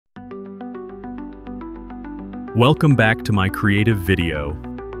Welcome back to my creative video.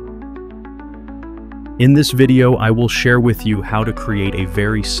 In this video, I will share with you how to create a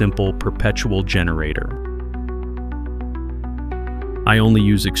very simple perpetual generator. I only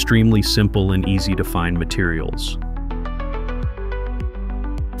use extremely simple and easy to find materials.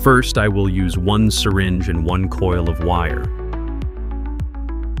 First, I will use one syringe and one coil of wire.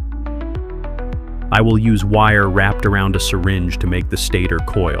 I will use wire wrapped around a syringe to make the stator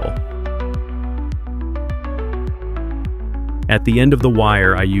coil. At the end of the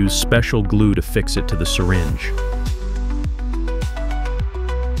wire, I use special glue to fix it to the syringe.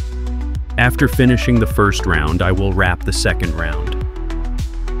 After finishing the first round, I will wrap the second round.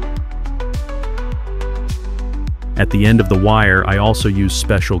 At the end of the wire, I also use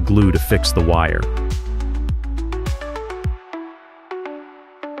special glue to fix the wire.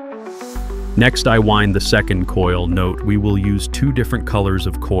 Next, I wind the second coil. Note, we will use two different colors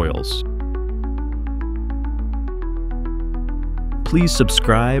of coils. Please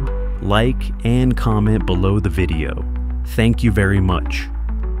subscribe, like, and comment below the video. Thank you very much.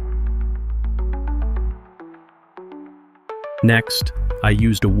 Next, I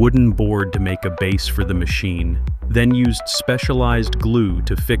used a wooden board to make a base for the machine, then used specialized glue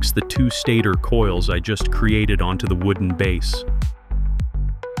to fix the two stator coils I just created onto the wooden base.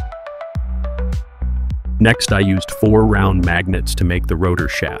 Next, I used 4 round magnets to make the rotor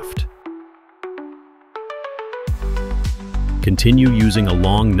shaft. Continue using a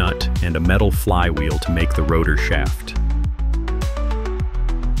long nut and a metal flywheel to make the rotor shaft.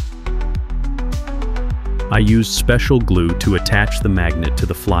 I used special glue to attach the magnet to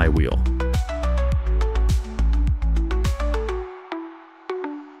the flywheel.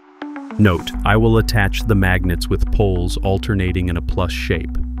 Note, I will attach the magnets with poles alternating in a plus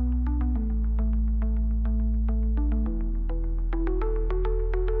shape.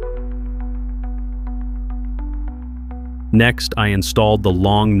 Next, I installed the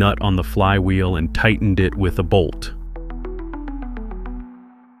long nut on the flywheel and tightened it with a bolt.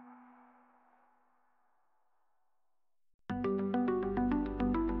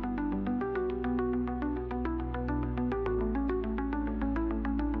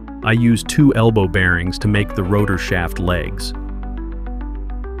 I used 2 elbow bearings to make the rotor shaft legs.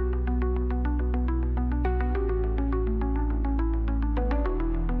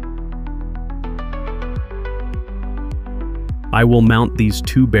 I will mount these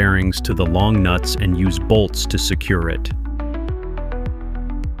 2 bearings to the long nuts and use bolts to secure it.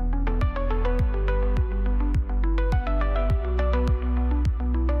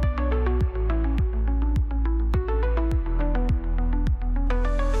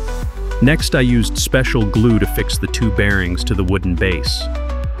 Next, I used special glue to fix the 2 bearings to the wooden base.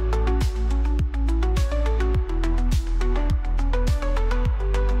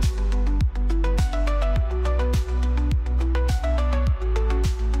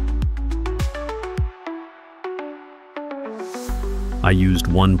 I used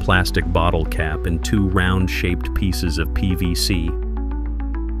 1 plastic bottle cap and 2 round-shaped pieces of PVC.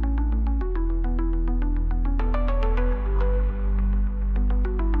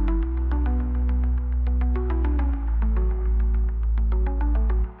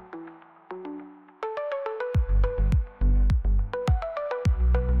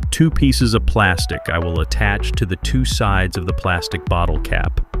 Two pieces of plastic I will attach to the 2 sides of the plastic bottle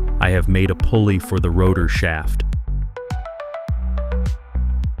cap. I have made a pulley for the rotor shaft.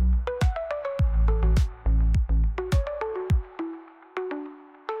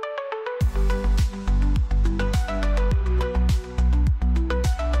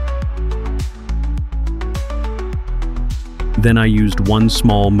 Then I used 1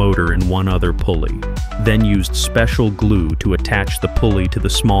 small motor and 1 other pulley, then used special glue to attach the pulley to the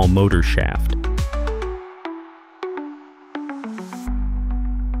small motor shaft.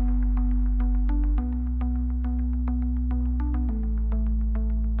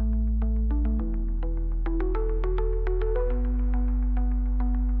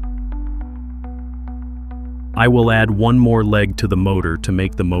 I will add 1 more leg to the motor to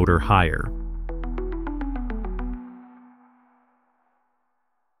make the motor higher.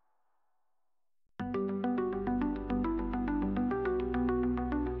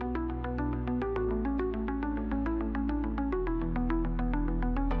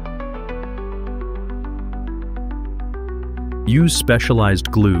 Use specialized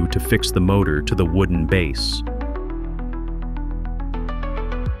glue to fix the motor to the wooden base.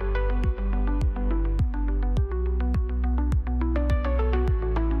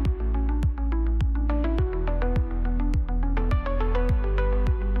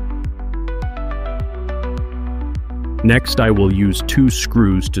 Next, I will use 2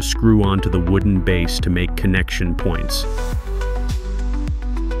 screws to screw onto the wooden base to make connection points.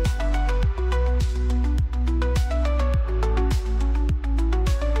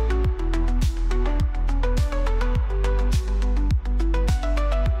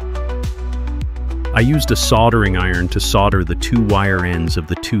 I used a soldering iron to solder the 2 wire ends of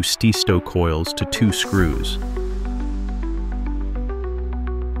the 2 stisto coils to 2 screws.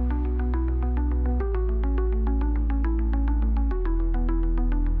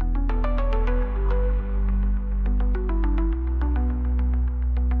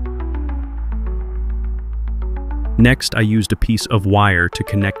 Next, I used a piece of wire to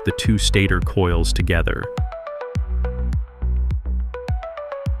connect the 2 stator coils together.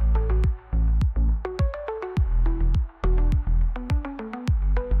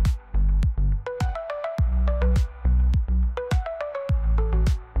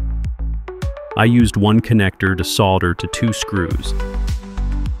 I used 1 connector to solder to 2 screws.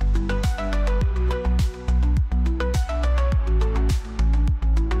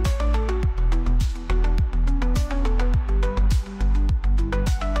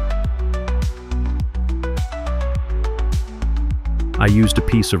 I used a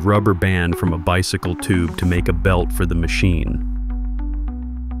piece of rubber band from a bicycle tube to make a belt for the machine.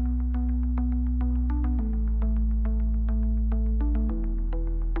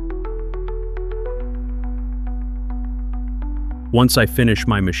 Once I finish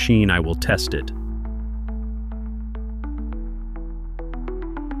my machine, I will test it.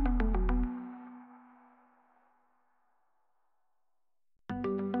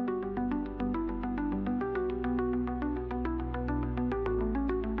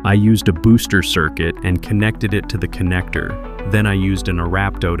 I used a booster circuit and connected it to the connector. Then I used an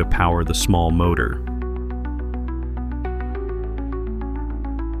Arapto to power the small motor.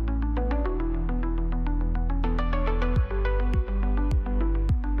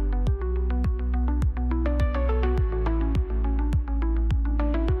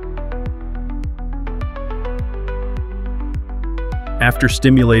 After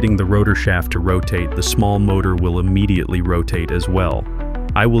stimulating the rotor shaft to rotate, the small motor will immediately rotate as well.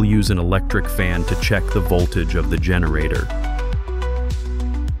 I will use an electric fan to check the voltage of the generator.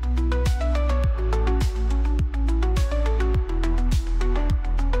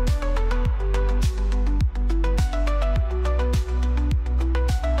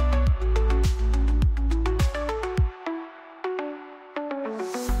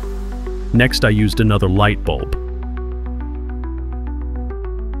 Next, I used another light bulb.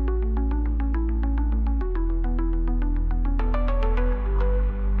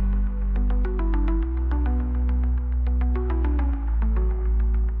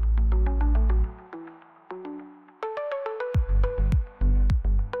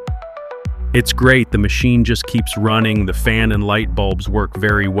 It's great, the machine just keeps running, the fan and light bulbs work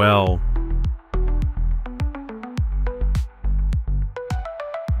very well.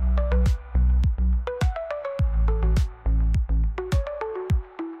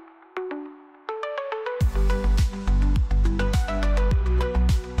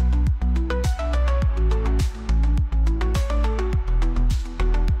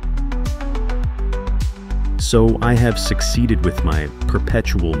 So I have succeeded with my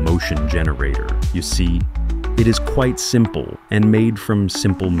perpetual motion generator. You see, it is quite simple and made from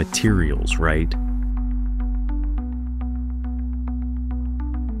simple materials, right?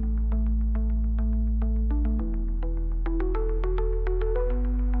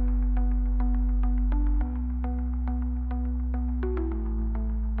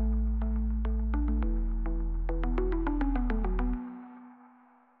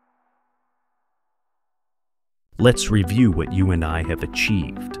 Let's review what you and I have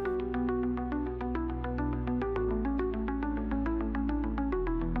achieved.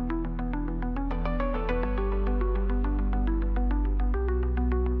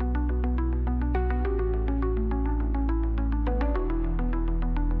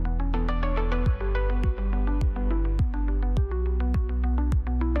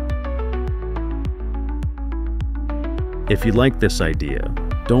 If you like this idea,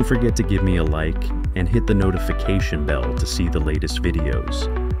 don't forget to give me a like and hit the notification bell to see the latest videos.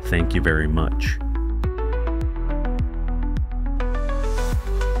 Thank you very much.